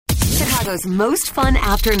Chicago's most fun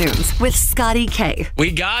afternoons with Scotty K.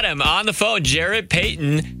 We got him on the phone. Jarrett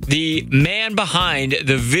Payton, the man behind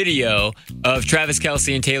the video of Travis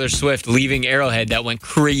Kelce and Taylor Swift leaving Arrowhead that went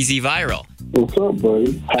crazy viral. What's up,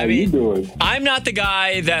 buddy? How you doing? I'm not the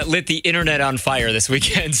guy that lit the internet on fire this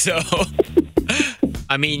weekend, so...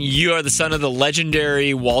 I mean, you are the son of the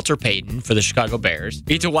legendary Walter Payton for the Chicago Bears.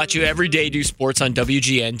 We get to watch you every day do sports on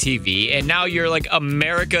WGN TV, and now you're like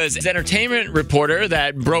America's entertainment reporter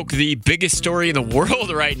that broke the biggest story in the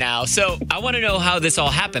world right now. So I want to know how this all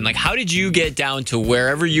happened. Like, how did you get down to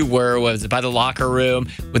wherever you were? Was it by the locker room?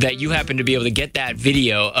 That you happened to be able to get that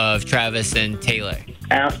video of Travis and Taylor?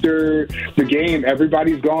 After the game,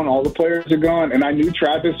 everybody's gone. All the players are gone. And I knew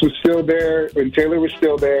Travis was still there and Taylor was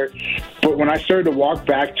still there. But when I started to walk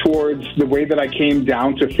back towards the way that I came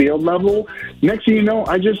down to field level, next thing you know,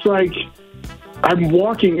 I'm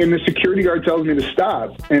walking and the security guard tells me to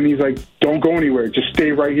stop. And he's like, don't go anywhere. Just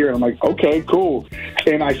stay right here. I'm like, okay, cool.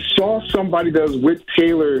 And I saw somebody that was with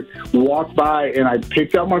Taylor walk by, and I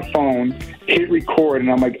picked up my phone, hit record,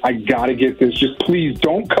 and I'm like, I got to get this. Just please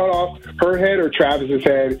don't cut off her head or Travis's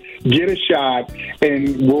head. Get a shot,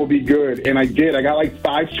 and we'll be good. And I did. I got like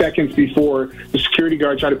 5 seconds before the security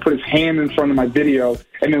guard tried to put his hand in front of my video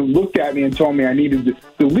and then looked at me and told me I needed to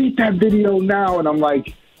delete that video now. And I'm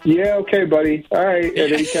like, yeah, okay, buddy. All right.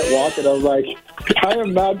 And then he kept walking. I was like, I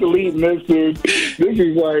am not deleting this, dude. This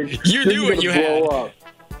is like... You knew what you had. Up.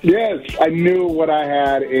 Yes, I knew what I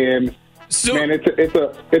had, and... So, man,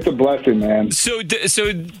 it's a blessing, man. So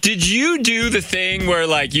did you do the thing where,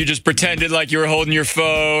 like, you just pretended like you were holding your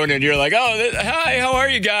phone and you're like, oh, hi, how are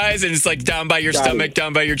you guys? And it's like down by your stomach,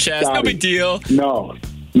 down by your chest. Scotty. No big deal.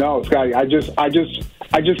 No, Scotty. I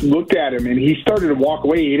just looked at him and he started to walk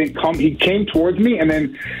away. He didn't come. He came towards me and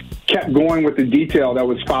then kept going with the detail that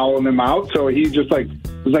was following him out. So he just was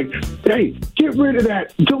like, hey, get rid of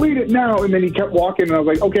that. Delete it now. And then he kept walking and I was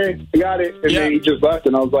like, okay, I got it. And then he just left.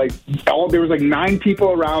 And I was like, there was like 9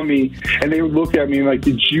 people around me and they looked at me and like,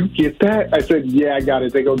 did you get that? I said, yeah, I got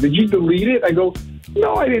it. They go, did you delete it? I go,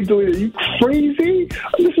 no, I didn't delete it. Are you crazy?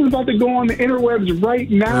 This is about to go on the interwebs right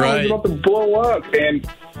now. Right. It's about to blow up. And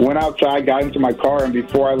went outside, got into my car, and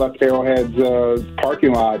before I left Arrowhead's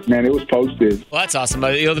parking lot, man, it was posted. Well, that's awesome.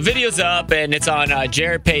 The video's up, and it's on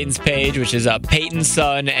Jarrett Payton's page, which is Payton's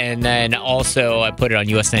Son, and then also I put it on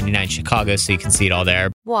US 99 Chicago, so you can see it all there.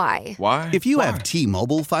 Why? If you have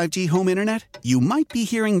T-Mobile 5G home internet, you might be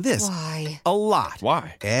hearing this a lot.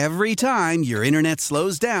 Why? Every time your internet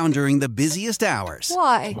slows down during the busiest hours.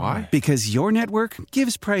 Why? Because your network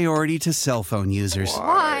gives priority to cell phone users.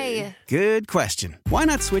 Why? Good question. Why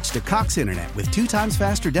not switch to Cox Internet with 2 times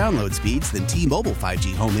faster download speeds than T-Mobile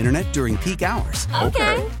 5G home internet during peak hours?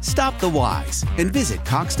 Okay. Stop the whys and visit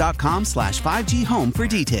cox.com/5G home for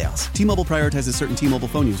details. T-Mobile prioritizes certain T-Mobile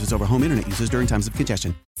phone users over home internet users during times of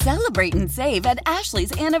congestion. Celebrate and save at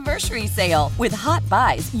Ashley's Anniversary Sale. With Hot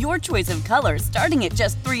Buys, your choice of colors starting at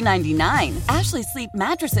just $3.99. Ashley Sleep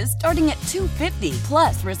mattresses starting at $2.50.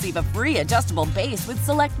 Plus, receive a free adjustable base with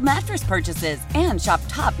select mattress purchases. And shop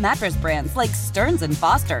top mattress brands like Stearns &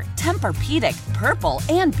 Foster, Tempur-Pedic, Purple,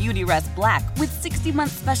 and Beautyrest Black with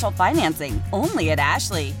 60-month special financing. Only at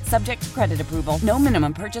Ashley. Subject to credit approval. No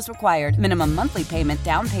minimum purchase required. Minimum monthly payment,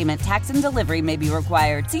 down payment, tax, and delivery may be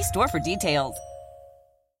required. See store for details.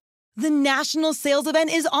 The national sales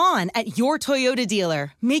event is on at your Toyota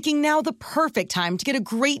dealer, making now the perfect time to get a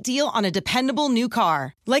great deal on a dependable new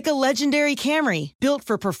car. Like a legendary Camry, built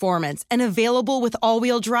for performance and available with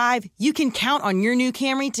all-wheel drive, you can count on your new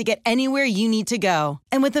Camry to get anywhere you need to go.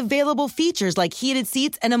 And with available features like heated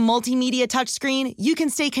seats and a multimedia touchscreen, you can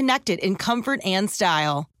stay connected in comfort and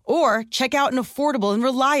style. Or check out an affordable and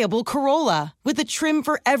reliable Corolla with a trim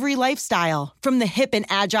for every lifestyle. From the hip and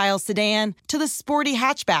agile sedan to the sporty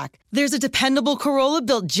hatchback, there's a dependable Corolla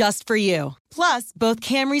built just for you. Plus, both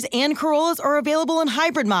Camrys and Corollas are available in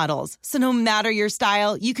hybrid models. So no matter your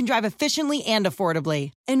style, you can drive efficiently and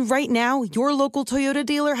affordably. And right now, your local Toyota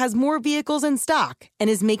dealer has more vehicles in stock and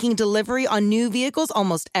is making delivery on new vehicles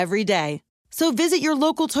almost every day. So visit your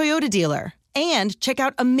local Toyota dealer. And check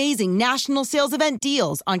out amazing national sales event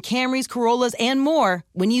deals on Camrys, Corollas, and more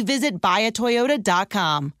when you visit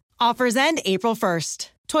buyatoyota.com. Offers end April 1st.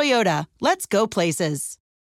 Toyota, let's go places.